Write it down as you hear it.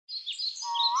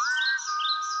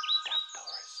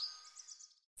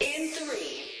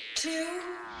2,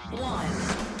 1.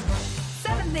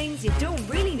 7 things you don't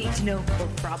really need to know,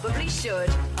 but probably should.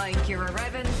 I'm Ciara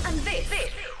Revan, and this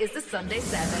is the Sunday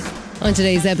 7. On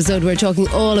today's episode, we're talking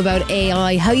all about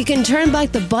AI, how you can turn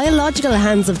back the biological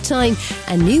hands of time,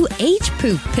 and new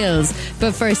age-proof pills.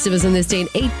 But first, it was on this day in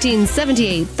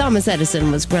 1878, Thomas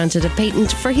Edison was granted a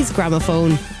patent for his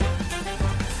gramophone.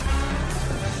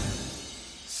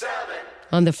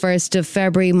 On the 1st of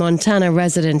February, Montana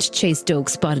resident Chase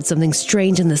Stokes spotted something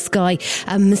strange in the sky,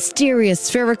 a mysterious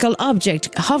spherical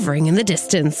object hovering in the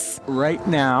distance. Right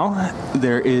now,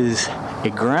 there is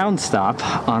a ground stop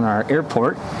on our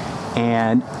airport,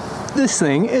 and this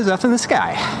thing is up in the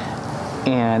sky.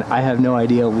 And I have no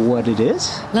idea what it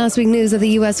is. Last week, news that the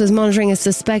US was monitoring a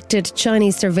suspected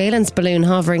Chinese surveillance balloon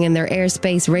hovering in their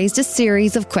airspace raised a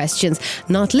series of questions.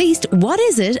 Not least, what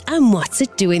is it and what's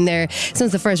it doing there?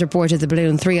 Since the first report of the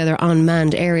balloon, 3 other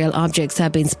unmanned aerial objects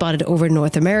have been spotted over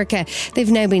North America.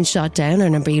 They've now been shot down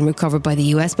and are being recovered by the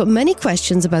US, but many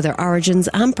questions about their origins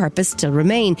and purpose still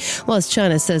remain. Whilst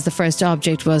China says the first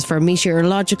object was for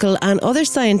meteorological and other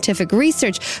scientific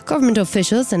research, government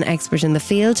officials and experts in the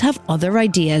field have other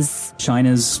ideas.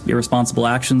 China's irresponsible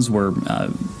actions were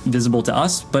visible to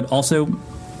us, but also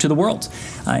to the world.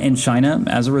 And China,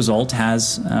 as a result,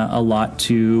 has a lot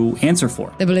to answer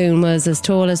for. The balloon was as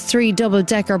tall as 3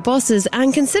 double-decker buses,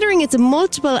 and considering its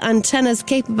multiple antennas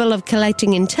capable of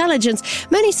collecting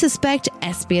intelligence, many suspect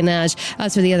espionage.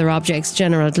 As for the other objects,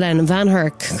 General Glenn Van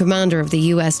Herk, commander of the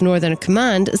US Northern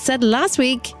Command, said last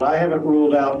week, I haven't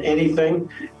ruled out anything.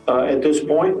 At this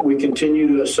point, we continue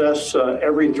to assess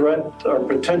every threat or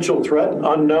potential threat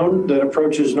unknown that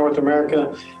approaches North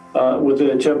America with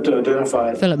the attempt to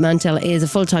identify it. Philip Mantell is a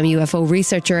full-time UFO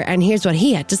researcher, and here's what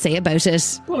he had to say about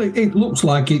it. Well, it looks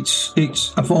like it's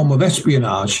a form of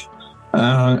espionage.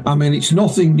 I mean, it's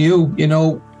nothing new. You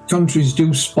know, countries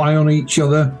do spy on each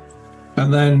other,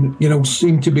 and then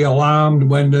seem to be alarmed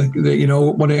when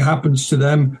when it happens to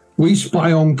them. We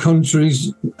spy on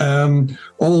countries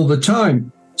all the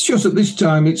time. It's just at this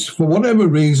time, it's for whatever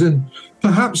reason,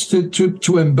 perhaps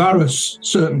to embarrass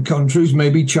certain countries,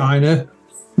 maybe China,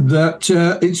 that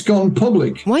it's gone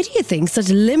public. Why do you think such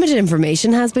limited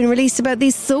information has been released about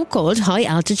these so-called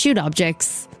high-altitude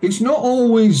objects? It's not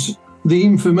always the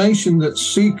information that's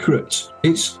secret.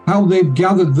 It's how they've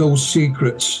gathered those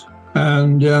secrets.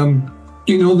 And,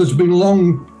 there's been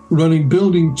long-running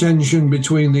building tension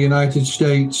between the United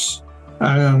States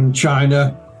and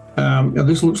China.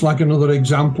 This looks like another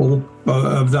example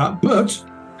of that. But,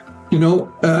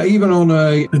 even on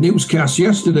a newscast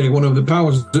yesterday, one of the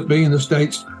powers that be in the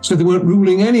States said they weren't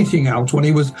ruling anything out when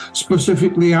he was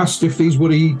specifically asked if these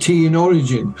were ET in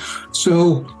origin.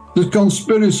 So the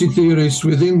conspiracy theorists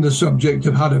within the subject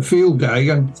have had a field day,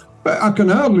 and I can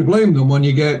hardly blame them when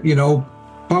you get,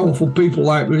 powerful people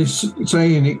like this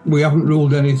saying we haven't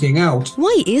ruled anything out.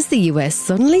 Why is the US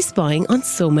suddenly spying on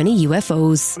so many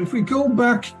UFOs? If we go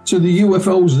back to the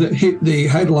UFOs that hit the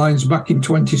headlines back in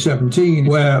 2017,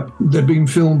 where they'd been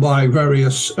filmed by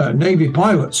various Navy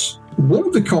pilots, one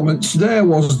of the comments there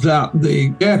was that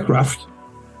the aircraft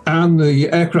and the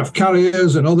aircraft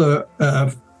carriers and other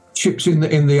ships in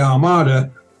the Armada,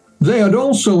 they had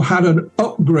also had an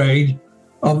upgrade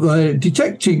of the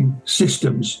detecting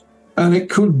systems. And it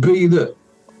could be that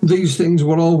these things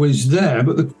were always there,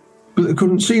 but they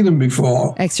couldn't see them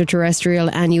before. Extraterrestrial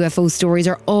and UFO stories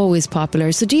are always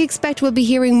popular, so do you expect we'll be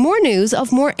hearing more news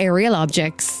of more aerial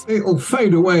objects? It'll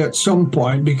fade away at some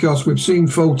point because we've seen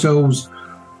photos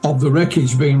of the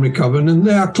wreckage being recovered, and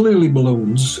they are clearly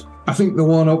balloons. I think the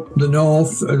one up the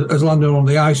north has landed on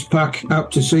the ice pack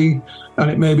out to sea, and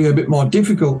it may be a bit more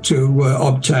difficult to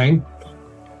obtain.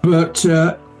 But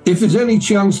if there's any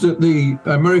chance that the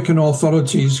American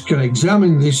authorities can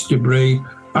examine this debris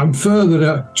and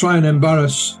further try and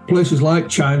embarrass places like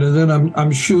China, then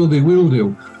I'm sure they will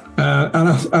do. And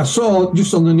I saw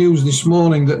just on the news this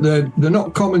morning that they're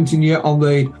not commenting yet on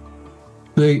the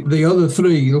other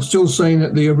 3. They're still saying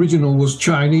that the original was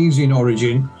Chinese in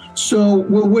origin. So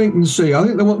we'll wait and see. I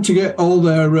think they want to get all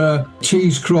their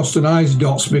T's crossed and I's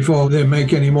dots before they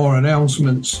make any more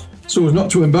announcements, so as not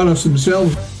to embarrass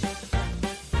themselves.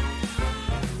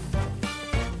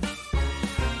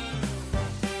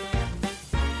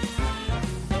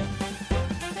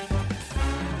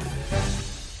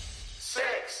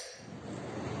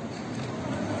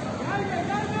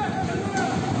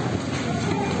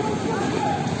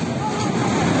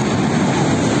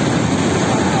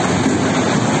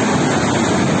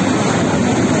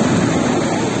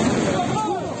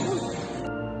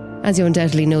 As you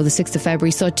undoubtedly know, the 6th of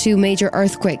February saw 2 major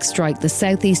earthquakes strike the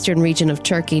southeastern region of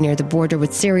Turkey near the border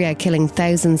with Syria, killing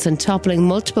thousands and toppling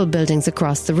multiple buildings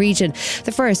across the region.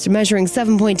 The first, measuring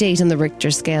 7.8 on the Richter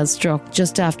scale, struck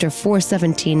just after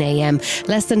 4:17 a.m.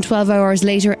 Less than 12 hours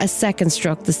later, a second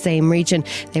struck the same region.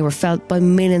 They were felt by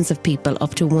millions of people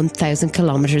up to 1,000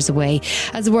 kilometres away.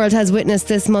 As the world has witnessed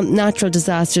this month, natural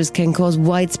disasters can cause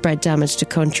widespread damage to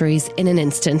countries in an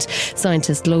instant.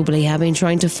 Scientists globally have been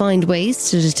trying to find ways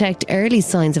to detect early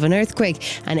signs of an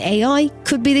earthquake, and AI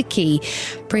could be the key.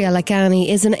 Priya Lakhani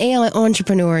is an AI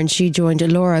entrepreneur, and she joined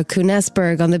Laura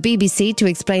Kunesberg on the BBC to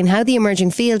explain how the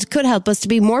emerging field could help us to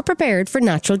be more prepared for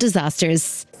natural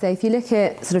disasters. So if you look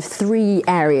at sort of 3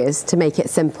 areas to make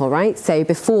it simple, right? So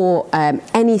before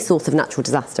any sort of natural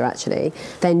disaster, actually,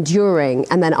 then during,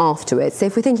 and then afterwards. So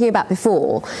if we're thinking about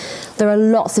before, there are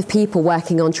lots of people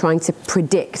working on trying to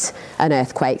predict an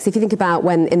earthquake. So if you think about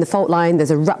when in the fault line there's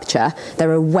a rupture,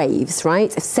 there are waves,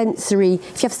 right? If you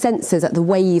have sensors at the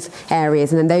wave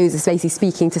areas, and then those are basically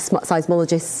speaking to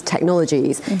seismologists'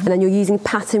 technologies, and then you're using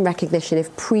pattern recognition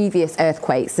of previous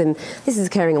earthquakes, and this is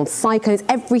occurring on cyclones,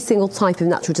 every single type of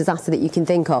natural disaster that you can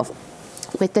think of.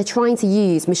 But they're trying to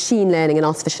use machine learning and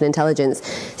artificial intelligence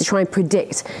to try and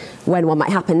predict when one might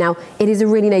happen. Now, it is a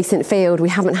really nascent field. We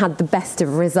haven't had the best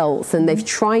of results, and they've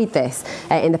tried this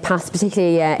in the past,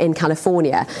 particularly in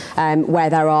California, where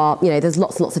there are, there's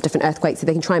lots and lots of different earthquakes, so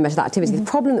they can try and measure that activity. The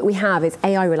problem that we have is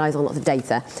AI relies on lots of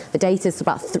data. The data is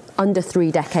about under 3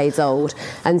 decades old,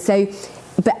 and so,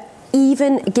 but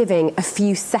even giving a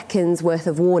few seconds worth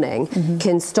of warning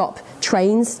can stop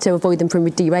trains to avoid them from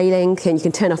derailing. You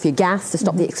can turn off your gas to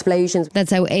stop the explosions.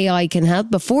 That's how AI can help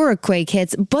before a quake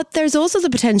hits, but there's also the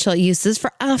potential uses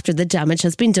for after the damage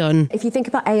has been done. If you think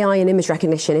about AI and image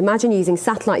recognition, imagine using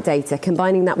satellite data,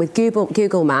 combining that with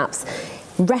Google Maps,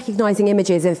 recognising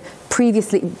images of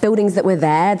previously buildings that were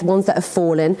there, the ones that have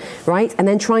fallen, right? And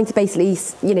then trying to basically,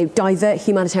 divert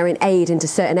humanitarian aid into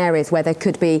certain areas where there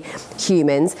could be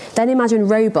humans. Then imagine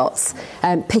robots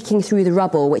picking through the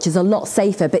rubble, which is a lot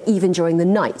safer, but even during the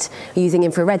night, using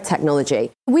infrared technology.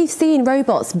 We've seen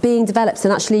robots being developed,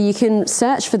 and actually you can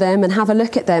search for them and have a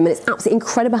look at them, and it's absolutely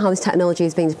incredible how this technology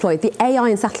is being deployed. The AI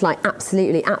and satellite,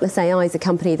 absolutely. Atlas AI is a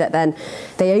company that then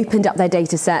they opened up their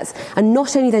data sets, and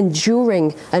not only then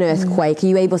during an earthquake are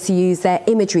you able to use their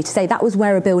imagery to say that was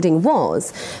where a building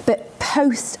was, but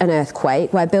post an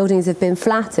earthquake where buildings have been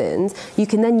flattened, you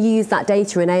can then use that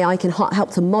data, and AI can help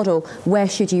to model where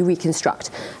should you reconstruct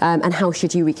and how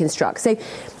should you reconstruct. So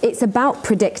it's about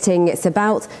predicting, it's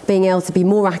about being able to be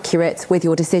more accurate with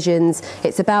your decisions,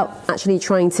 it's about actually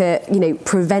trying to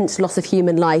prevent loss of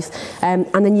human life, and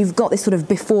then you've got this sort of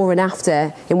before and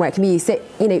after in where it can be used. So,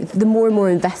 the more and more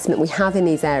investment we have in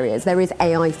these areas, there is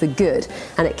AI for good,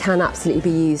 and it can absolutely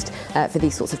be used for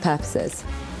these sorts of purposes.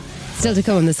 Still to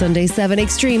come on the Sunday 7,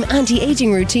 extreme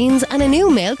anti-aging routines and a new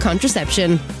male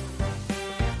contraception.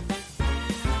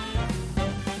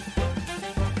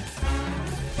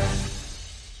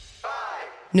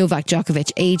 Novak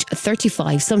Djokovic, age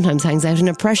 35, sometimes hangs out in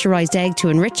a pressurised egg to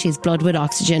enrich his blood with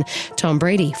oxygen. Tom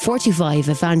Brady, 45,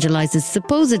 evangelises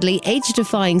supposedly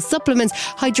age-defying supplements,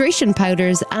 hydration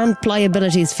powders and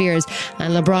pliability spheres.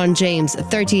 And LeBron James,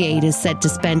 38, is said to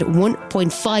spend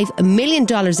 $1.5 million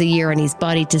a year on his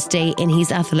body to stay in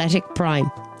his athletic prime.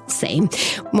 Same.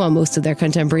 While most of their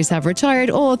contemporaries have retired,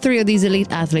 all 3 of these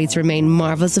elite athletes remain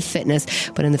marvels of fitness.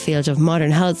 But in the field of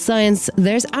modern health science,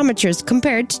 there's amateurs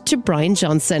compared to Brian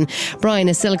Johnson. Brian,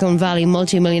 a Silicon Valley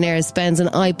multimillionaire, spends an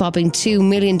eye-popping $2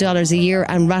 million a year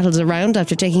and rattles around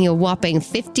after taking a whopping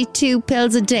 52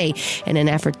 pills a day in an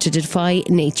effort to defy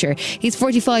nature. He's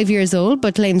 45 years old,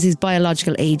 but claims his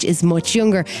biological age is much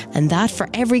younger, and that for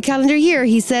every calendar year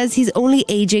he says he's only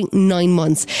aging 9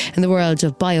 months. In the world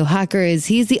of biohackers,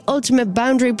 he's the ultimate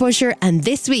boundary pusher, and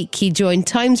this week he joined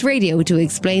Times Radio to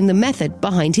explain the method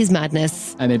behind his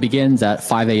madness. And it begins at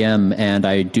 5 a.m. and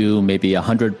I do maybe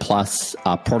 100 plus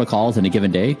protocols in a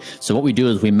given day. So what we do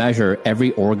is we measure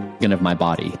every organ of my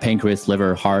body: pancreas,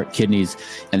 liver, heart, kidneys,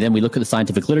 and then we look at the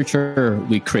scientific literature,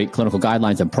 we create clinical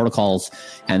guidelines and protocols,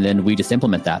 and then we just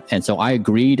implement that. And so I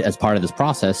agreed as part of this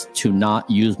process to not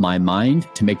use my mind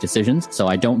to make decisions. So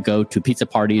I don't go to pizza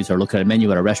parties or look at a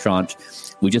menu at a restaurant.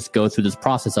 We just go through this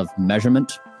process of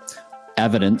measurement,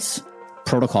 evidence,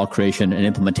 protocol creation and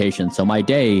implementation. So my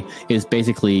day is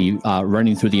basically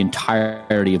running through the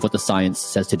entirety of what the science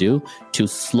says to do to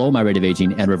slow my rate of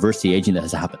aging and reverse the aging that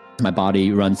has happened. My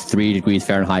body runs 3 degrees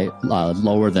Fahrenheit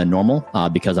lower than normal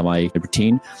because of my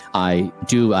routine. I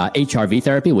do HRV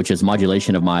therapy, which is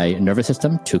modulation of my nervous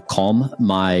system to calm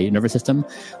my nervous system.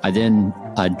 I then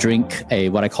drink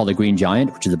what I call the Green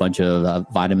Giant, which is a bunch of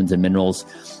vitamins and minerals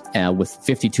with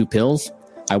 52 pills.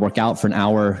 I work out for an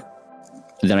hour.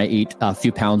 Then I eat a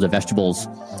few pounds of vegetables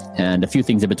and a few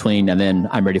things in between, and then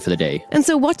I'm ready for the day. And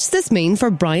so what does this mean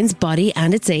for Brian's body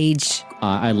and its age?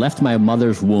 I left my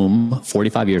mother's womb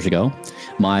 45 years ago.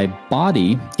 My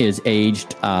body is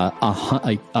aged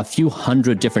a few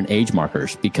hundred different age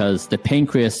markers because the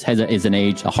pancreas is an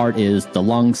age, the heart is, the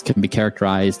lungs can be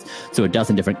characterized through a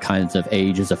dozen different kinds of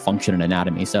ages of function and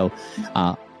anatomy. So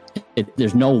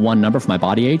there's no one number for my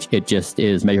body age. It just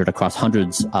is measured across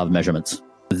hundreds of measurements.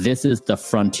 This is the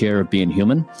frontier of being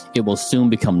human. It will soon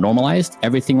become normalized.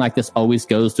 Everything like this always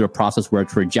goes through a process where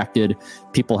it's rejected.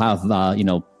 People have,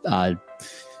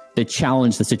 they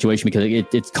challenge the situation because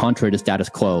it's contrary to status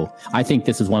quo. I think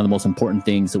this is one of the most important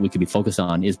things that we could be focused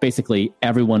on is basically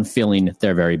everyone feeling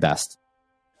their very best.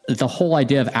 The whole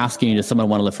idea of asking, does someone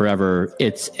want to live forever?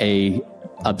 It's a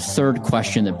absurd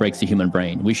question that breaks the human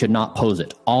brain. We should not pose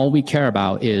it. All we care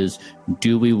about is,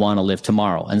 do we want to live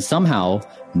tomorrow? And somehow,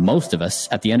 most of us,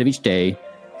 at the end of each day,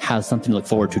 has something to look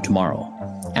forward to tomorrow.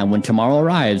 And when tomorrow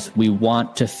arrives, we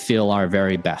want to feel our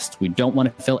very best. We don't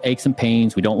want to feel aches and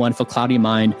pains. We don't want to feel cloudy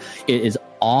mind. It is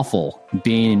awful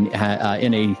being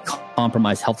in a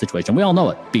compromised health situation. We all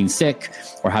know it. Being sick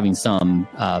or having some,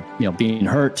 being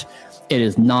hurt, it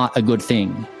is not a good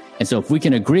thing. And so if we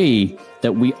can agree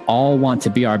that we all want to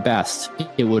be our best,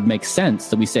 it would make sense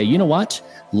that we say, you know what?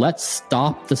 Let's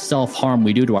stop the self-harm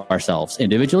we do to ourselves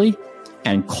individually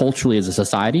and culturally as a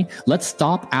society. Let's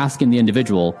stop asking the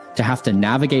individual to have to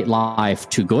navigate life,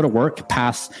 to go to work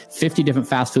past 50 different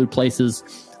fast food places,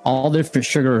 all the different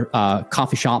sugar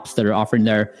coffee shops that are offering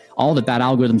there, all the bad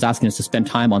algorithms asking us to spend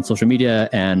time on social media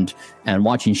and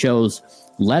watching shows.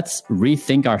 Let's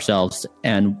rethink ourselves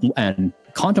and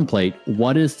contemplate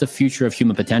what is the future of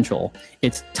human potential.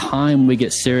 It's time we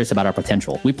get serious about our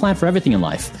potential. We plan for everything in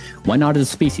life. Why not as a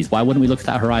species? Why wouldn't we look at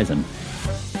that horizon?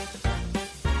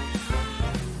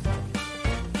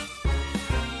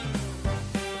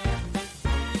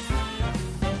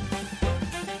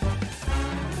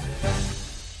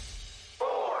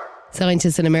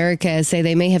 Scientists in America say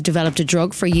they may have developed a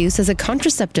drug for use as a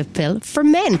contraceptive pill for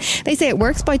men. They say it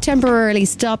works by temporarily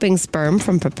stopping sperm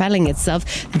from propelling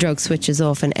itself. The drug switches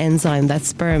off an enzyme that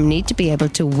sperm need to be able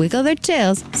to wiggle their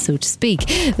tails, so to speak.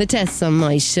 The tests on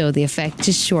mice show the effect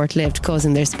is short-lived,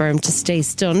 causing their sperm to stay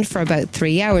stunned for about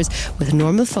 3 hours, with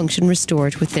normal function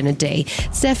restored within a day.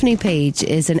 Stephanie Page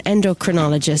is an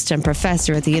endocrinologist and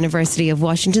professor at the University of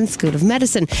Washington School of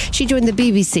Medicine. She joined the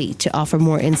BBC to offer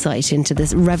more insight into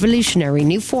this revolutionary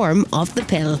new form of the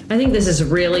pill. I think this is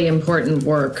really important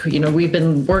work. We've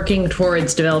been working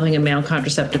towards developing a male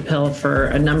contraceptive pill for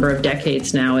a number of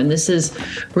decades now, and this is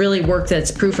really work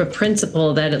that's proof of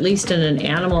principle that at least in an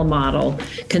animal model,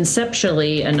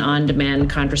 conceptually an on-demand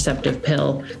contraceptive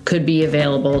pill could be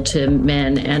available to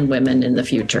men and women in the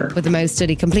future. With the mouse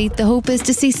study complete, the hope is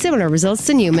to see similar results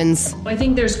in humans. I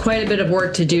think there's quite a bit of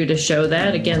work to do to show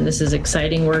that. Again, this is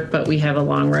exciting work, but we have a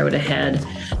long road ahead.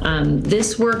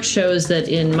 This work shows that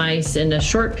in mice, in a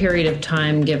short period of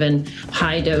time, given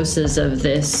high doses of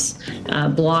this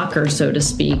blocker, so to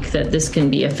speak, that this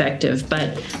can be effective.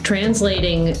 But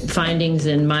translating findings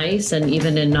in mice and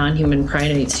even in non-human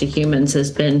primates to humans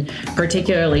has been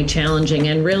particularly challenging,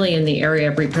 and really in the area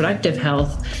of reproductive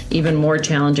health, even more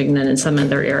challenging than in some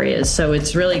other areas. So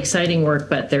it's really exciting work,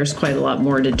 but there's quite a lot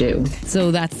more to do.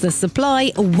 So that's the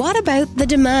supply. What about the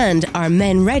demand? Are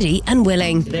men ready and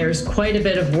willing? There's quite a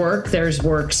bit of work. There's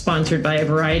work sponsored by a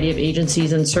variety of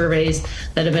agencies and surveys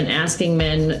that have been asking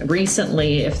men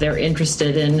recently if they're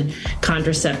interested in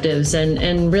contraceptives.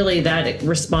 And really that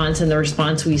response and the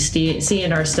response we see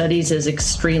in our studies is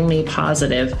extremely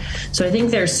positive. So I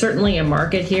think there's certainly a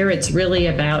market here. It's really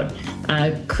about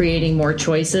creating more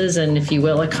choices and, if you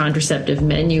will, a contraceptive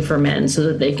menu for men so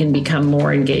that they can become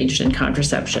more engaged in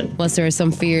contraception. Whilst there are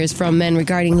some fears from men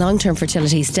regarding long-term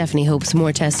fertility, Stephanie hopes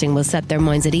more testing will set their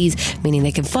minds at ease, meaning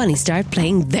they can finally start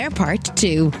playing their part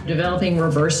too. Developing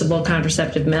reversible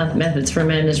contraceptive methods for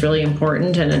men is really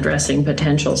important, and addressing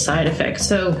potential side effects.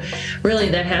 So really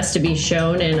that has to be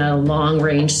shown in a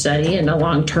long-range study and a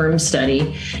long-term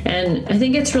study. And I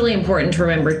think it's really important to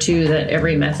remember too that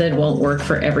every method won't work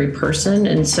for every person. person.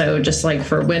 And so just like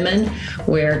for women,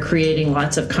 where creating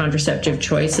lots of contraceptive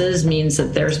choices means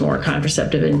that there's more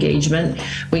contraceptive engagement,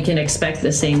 we can expect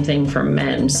the same thing from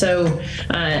men. So,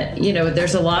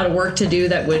 there's a lot of work to do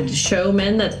that would show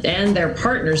men that, and their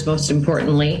partners, most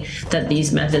importantly, that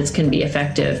these methods can be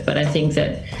effective. But I think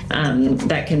that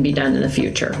that can be done in the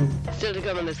future. Still to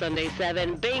come on the Sunday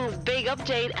 7, Bing's big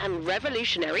update and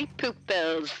revolutionary poop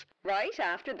pills. Right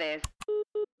after this.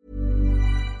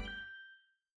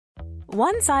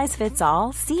 One size fits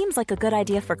all seems like a good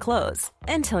idea for clothes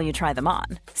until you try them on.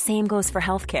 Same goes for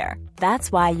healthcare.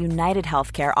 That's why United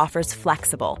Healthcare offers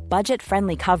flexible,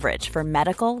 budget-friendly coverage for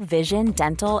medical, vision,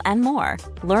 dental, and more.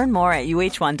 Learn more at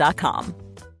uh1.com.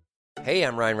 Hey,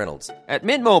 I'm Ryan Reynolds. At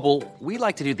Mint Mobile, we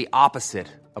like to do the opposite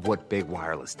of what Big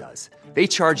Wireless does. They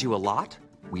charge you a lot,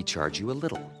 we charge you a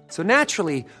little. So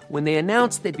naturally, when they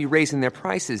announced they'd be raising their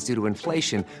prices due to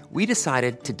inflation, we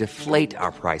decided to deflate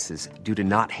our prices due to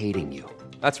not hating you.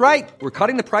 That's right. We're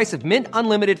cutting the price of Mint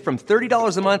Unlimited from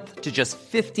 $30 a month to just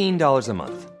 $15 a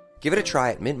month. Give it a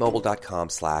try at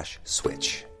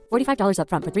mintmobile.com/switch. $45 up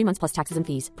front for 3 months plus taxes and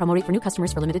fees. Promo rate for new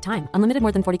customers for limited time. Unlimited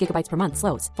more than 40 gigabytes per month.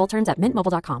 Slows full terms at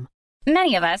mintmobile.com.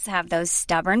 Many of us have those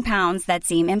stubborn pounds that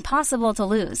seem impossible to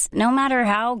lose, no matter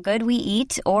how good we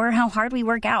eat or how hard we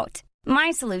work out. My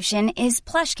solution is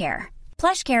PlushCare.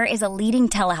 PlushCare is a leading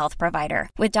telehealth provider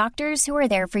with doctors who are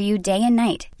there for you day and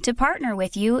night to partner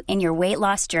with you in your weight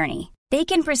loss journey. They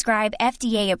can prescribe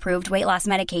FDA-approved weight loss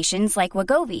medications like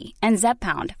Wegovy and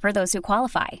Zepbound for those who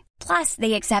qualify. Plus,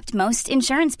 they accept most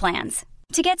insurance plans.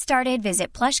 To get started,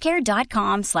 visit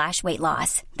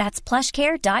plushcare.com/weightloss. That's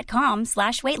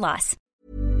plushcare.com/weightloss.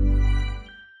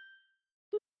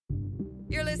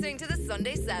 You're listening to the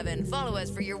Sunday 7. Follow us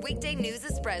for your weekday news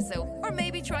espresso, or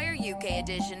maybe try our UK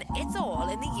edition. It's all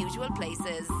in the usual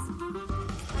places.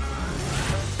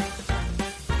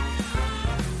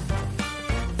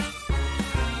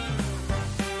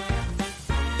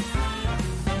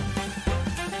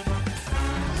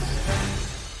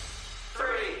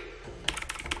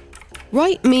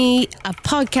 Write me a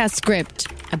podcast script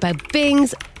about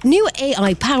Bing's new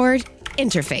AI-powered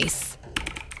interface.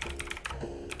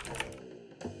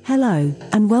 Hello,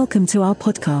 and welcome to our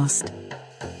podcast.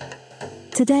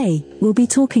 Today, we'll be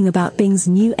talking about Bing's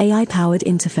new AI-powered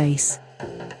interface.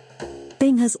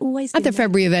 Bing has always At their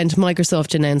February event,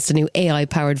 Microsoft announced a new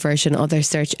AI-powered version of their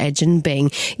search engine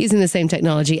Bing. Using the same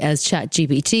technology as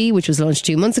ChatGPT, which was launched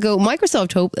 2 months ago,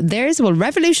 Microsoft hope theirs will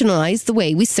revolutionise the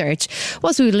way we search.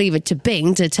 Whilst we leave it to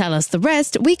Bing to tell us the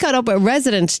rest, we caught up with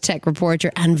resident tech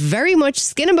reporter and very much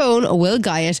skin and bone, Will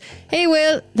Guyatt. Hey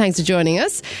Will, thanks for joining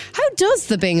us. How does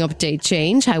the Bing update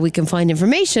change how we can find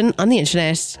information on the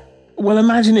internet? Well,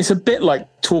 imagine it's a bit like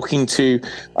talking to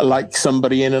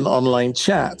somebody in an online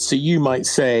chat. So you might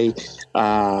say,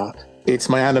 it's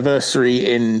my anniversary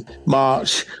in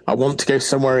March. I want to go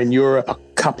somewhere in Europe, a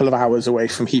couple of hours away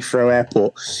from Heathrow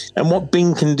Airport. And what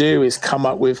Bing can do is come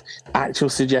up with actual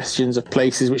suggestions of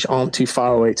places which aren't too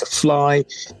far away to fly.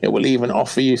 It will even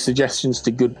offer you suggestions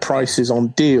to good prices on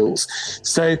deals.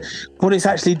 So what it's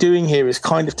actually doing here is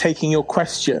kind of taking your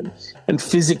question and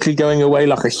physically going away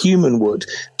like a human would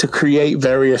to create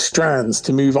various strands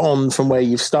to move on from where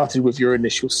you've started with your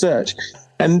initial search.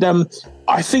 And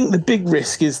I think the big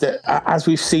risk is that, as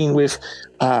we've seen with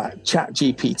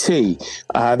ChatGPT,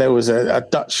 there was a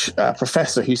Dutch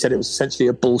professor who said it was essentially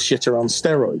a bullshitter on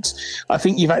steroids. I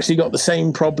think you've actually got the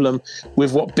same problem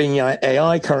with what Bing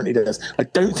AI currently does. I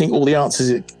don't think all the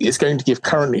answers it's going to give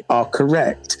currently are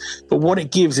correct, but what it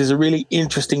gives is a really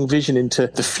interesting vision into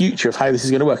the future of how this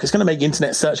is going to work. It's going to make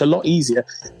internet search a lot easier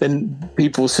than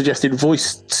people suggested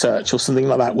voice search or something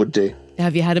like that would do.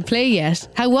 Have you had a play yet?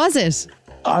 How was it?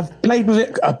 I've played with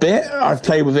it a bit. I've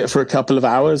played with it for a couple of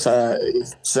hours.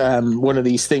 It's one of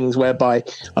these things whereby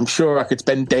I'm sure I could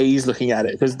spend days looking at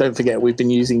it, because don't forget, we've been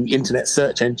using internet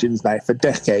search engines now for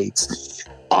decades.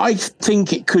 I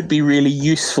think it could be really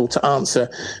useful to answer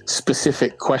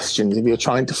specific questions if you're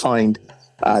trying to find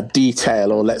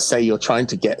detail, or let's say you're trying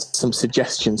to get some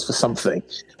suggestions for something.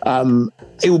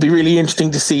 It will be really interesting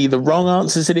to see the wrong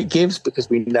answers that it gives, because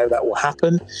we know that will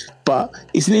happen. But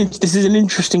this is an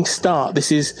interesting start.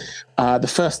 This is the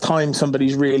first time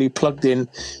somebody's really plugged in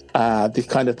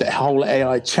the whole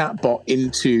AI chatbot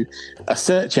into a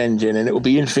search engine, and it will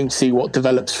be interesting to see what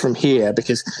develops from here,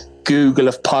 because Google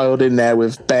have piled in there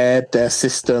with Baird, their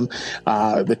system.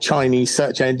 The Chinese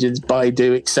search engines,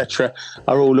 Baidu, etc.,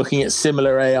 are all looking at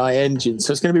similar AI engines.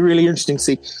 So it's going to be really interesting to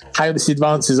see how this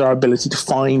advances our ability to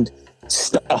find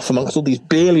stuff amongst all these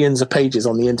billions of pages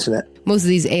on the internet. Most of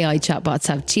these AI chatbots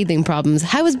have teething problems.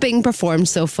 How has Bing performed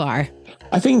so far?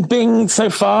 I think Bing, so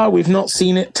far, we've not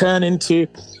seen it turn into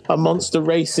a monster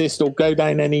racist or go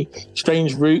down any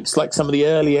strange routes like some of the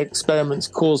earlier experiments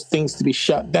caused things to be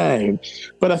shut down.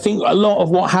 But I think a lot of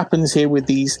what happens here with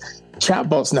these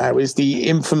chatbots now is the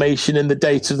information and the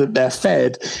data that they're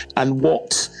fed and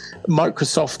what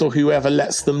Microsoft or whoever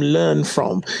lets them learn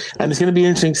from. And it's going to be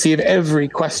interesting to see if every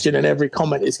question and every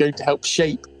comment is going to help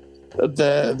shape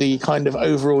the kind of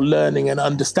overall learning and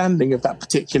understanding of that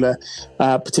particular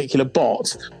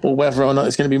bot, or whether or not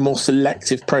it's going to be more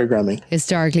selective programming.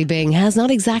 Historically, Bing has not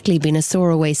exactly been a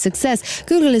soar-away success.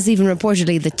 Google is even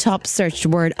reportedly the top searched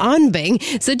word on Bing.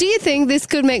 So do you think this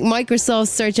could make Microsoft's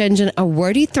search engine a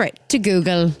worthy threat to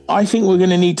Google? I think we're going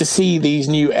to need to see these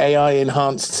new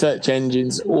AI-enhanced search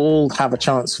engines all have a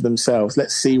chance for themselves.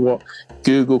 Let's see what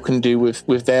Google can do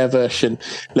with their version.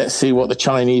 Let's see what the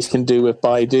Chinese can do with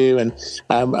Baidu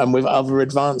and with other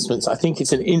advancements. I think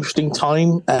it's an interesting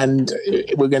time, and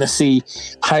we're going to see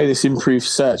how this improves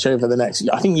search over the next,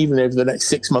 I think even over the next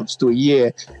 6 months to a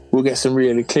year, we'll get some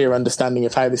really clear understanding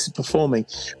of how this is performing.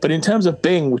 But in terms of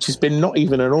Bing, which has been not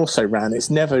even an also-ran, it's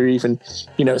never even,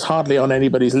 it's hardly on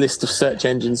anybody's list of search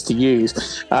engines to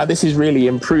use. This is really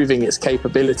improving its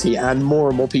capability, and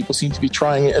more people seem to be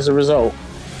trying it as a result.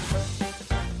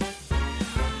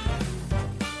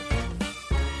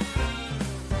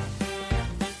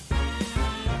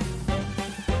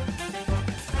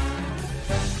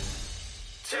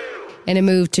 In a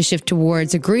move to shift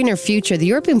towards a greener future, the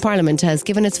European Parliament has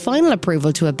given its final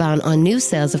approval to a ban on new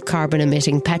sales of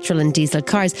carbon-emitting petrol and diesel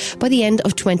cars by the end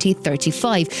of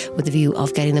 2035, with the view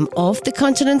of getting them off the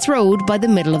continent's road by the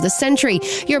middle of the century.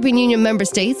 European Union member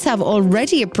states have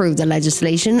already approved the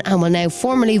legislation and will now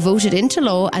formally vote it into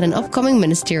law at an upcoming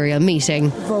ministerial meeting.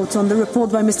 Vote on the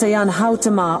report by Mr. Jan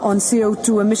Houtema on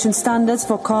CO2 emission standards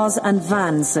for cars and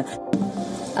vans.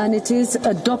 And it is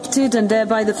adopted, and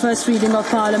thereby the first reading of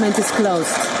Parliament is closed.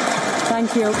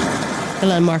 Thank you. The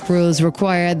landmark rules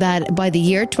require that by the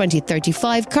year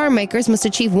 2035, car makers must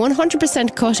achieve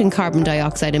 100% cut in carbon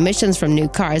dioxide emissions from new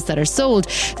cars that are sold.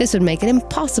 This would make it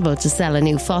impossible to sell a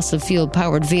new fossil fuel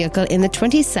powered vehicle in the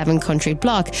 27 country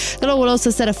bloc. The law will also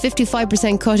set a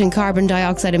 55% cut in carbon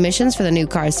dioxide emissions for the new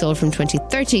cars sold from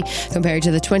 2030. Compared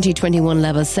to the 2021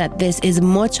 level set, this is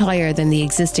much higher than the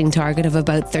existing target of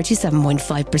about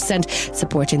 37.5%,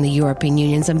 supporting the European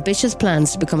Union's ambitious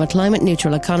plans to become a climate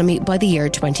neutral economy by the year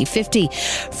 2050.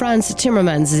 Frans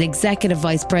Timmermans is Executive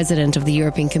Vice President of the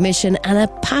European Commission and a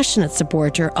passionate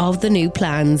supporter of the new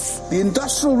plans. The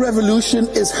industrial revolution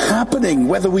is happening,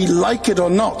 whether we like it or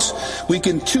not. We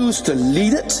can choose to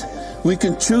lead it. We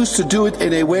can choose to do it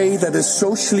in a way that is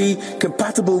socially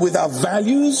compatible with our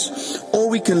values, or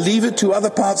we can leave it to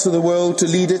other parts of the world to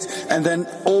lead it, and then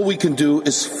all we can do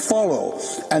is follow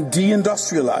and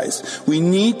deindustrialize. We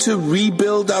need to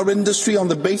rebuild our industry on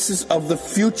the basis of the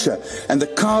future, and the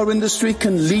car industry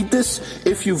can lead this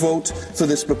if you vote for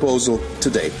this proposal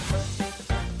today.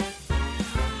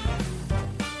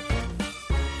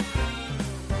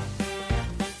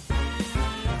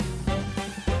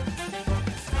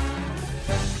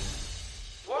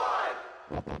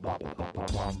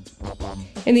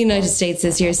 In the United States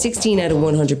this year, 16 out of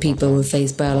 100 people will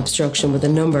face bowel obstruction, with the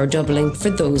number doubling for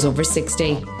those over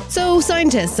 60. So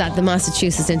scientists at the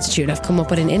Massachusetts Institute have come up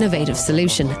with an innovative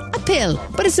solution. A pill,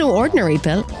 but it's no ordinary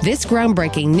pill. This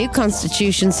groundbreaking new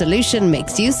constitution solution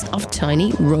makes use of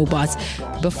tiny robots.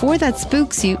 Before that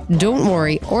spooks you, don't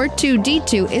worry,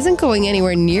 R2-D2 isn't going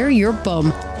anywhere near your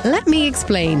bum. Let me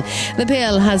explain. The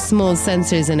pill has small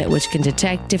sensors in it which can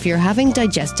detect if you're having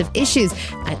digestive issues,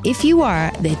 and if you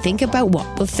are, they think about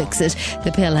what will fix it.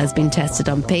 The pill has been tested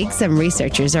on pigs, and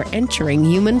researchers are entering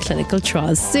human clinical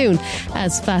trials soon.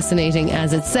 As fascinating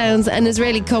as it sounds, an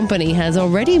Israeli company has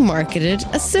already marketed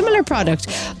a similar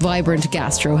product. Vibrant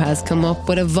Gastro has come up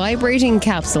with a vibrating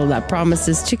capsule that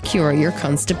promises to cure your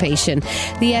constipation.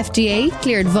 The FDA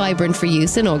cleared Vibrant for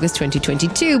use in August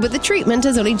 2022, but the treatment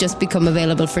has only just become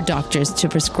available for doctors to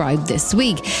prescribe this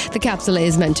week. The capsule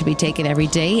is meant to be taken every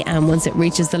day, and once it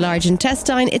reaches the large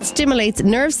intestine, it stimulates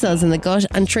nerve cells in the gut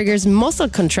and triggers muscle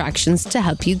contractions to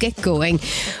help you get going.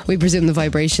 We presume the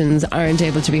vibrations aren't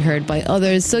able to be heard by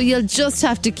others, so you'll just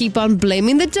have to keep on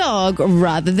blaming the dog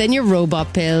rather than your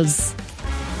robot pills.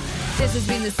 This has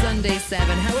been the Sunday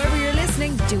 7. However you're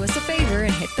listening, do us a favour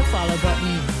and hit the follow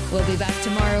button. We'll be back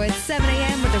tomorrow at 7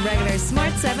 a.m. with the regular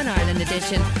Smart 7 Ireland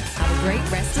edition. Have a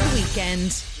great rest of the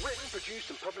weekend. Written, produced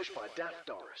and published by Daft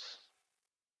Doris.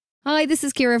 Hi, this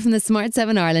is Ciara from the Smart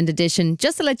 7 Ireland edition.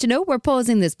 Just to let you know, we're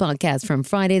pausing this podcast from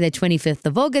Friday the 25th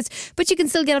of August, but you can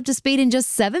still get up to speed in just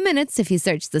 7 minutes if you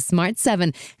search the Smart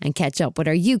 7 and catch up with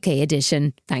our UK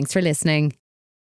edition. Thanks for listening.